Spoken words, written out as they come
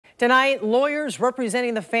Tonight, lawyers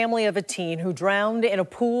representing the family of a teen who drowned in a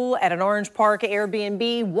pool at an Orange Park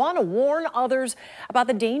Airbnb want to warn others about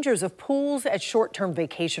the dangers of pools at short-term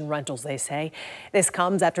vacation rentals, they say. This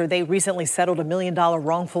comes after they recently settled a $1 million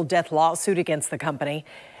wrongful death lawsuit against the company.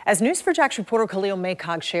 As News4JAX reporter Khalil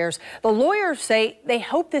Maycock shares, the lawyers say they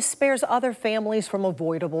hope this spares other families from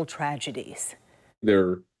avoidable tragedies.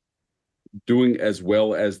 They're doing as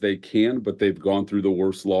well as they can, but they've gone through the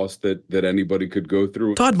worst loss that anybody could go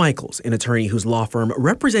through. Todd Michaels, an attorney whose law firm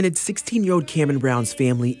represented 16-year-old Cameron Brown's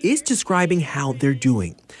family, is describing how they're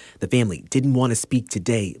doing. The family didn't want to speak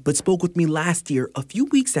today, but spoke with me last year, a few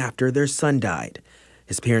weeks after their son died.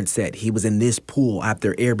 His parents said he was in this pool at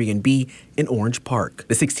their Airbnb in Orange Park.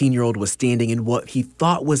 The 16-year-old was standing in what he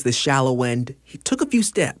thought was the shallow end. He took a few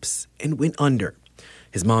steps and went under.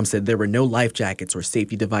 His mom said there were no life jackets or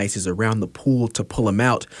safety devices around the pool to pull him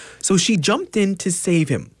out, so she jumped in to save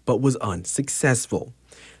him, but was unsuccessful.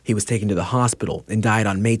 He was taken to the hospital and died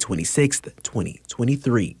on May 26,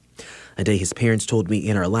 2023, a day his parents told me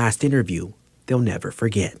in our last interview they'll never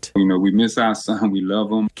forget. You know, we miss our son, we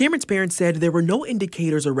love him. Cameron's parents said there were no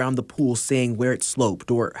indicators around the pool saying where it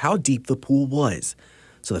sloped or how deep the pool was.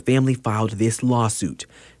 So the family filed this lawsuit.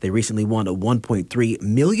 They recently won a $1.3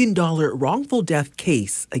 million wrongful death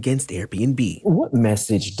case against Airbnb. What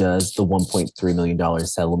message does the $1.3 million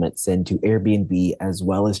settlement send to Airbnb as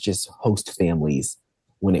well as just host families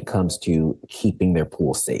when it comes to keeping their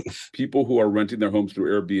pool safe? People who are renting their homes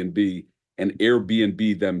through Airbnb and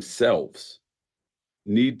Airbnb themselves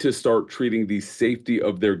need to start treating the safety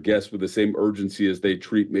of their guests with the same urgency as they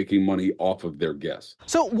treat making money off of their guests.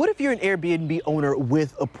 So what if you're an Airbnb owner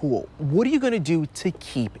with a pool? What are you going to do to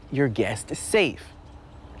keep your guests safe?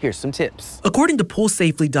 Here's some tips. According to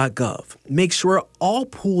poolsafely.gov, make sure all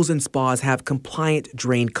pools and spas have compliant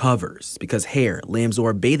drain covers because hair, limbs,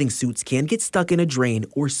 or bathing suits can get stuck in a drain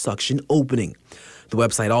or suction opening. The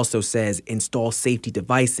website also says install safety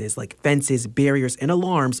devices like fences, barriers, and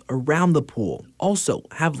alarms around the pool. Also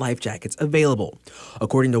have life jackets available.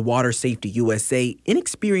 According to Water Safety USA,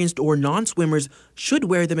 inexperienced or non-swimmers should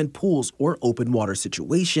wear them in pools or open water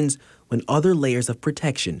situations when other layers of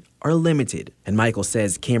protection are limited. And Michael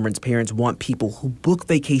says Cameron's parents want people who book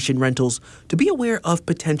vacation rentals to be aware of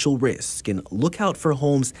potential risk and look out for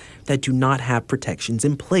homes that do not have protections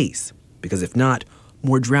in place. Because if not,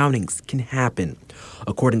 more drownings can happen.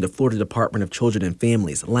 According to Florida Department of Children and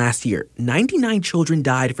Families, last year, 99 children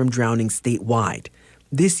died from drowning statewide.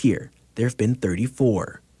 This year, there have been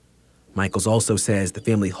 34. Michaels also says the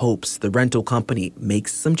family hopes the rental company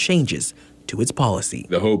makes some changes to its policy.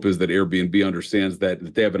 The hope is that Airbnb understands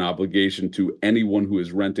that they have an obligation to anyone who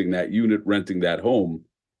is renting that unit, renting that home,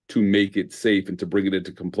 to make it safe and to bring it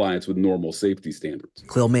into compliance with normal safety standards.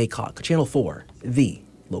 Khalil Maycock, Channel 4, the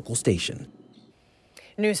local station.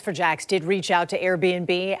 News4JAX did reach out to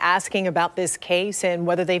Airbnb asking about this case and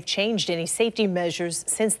whether they've changed any safety measures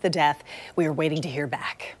since the death. We are waiting to hear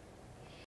back.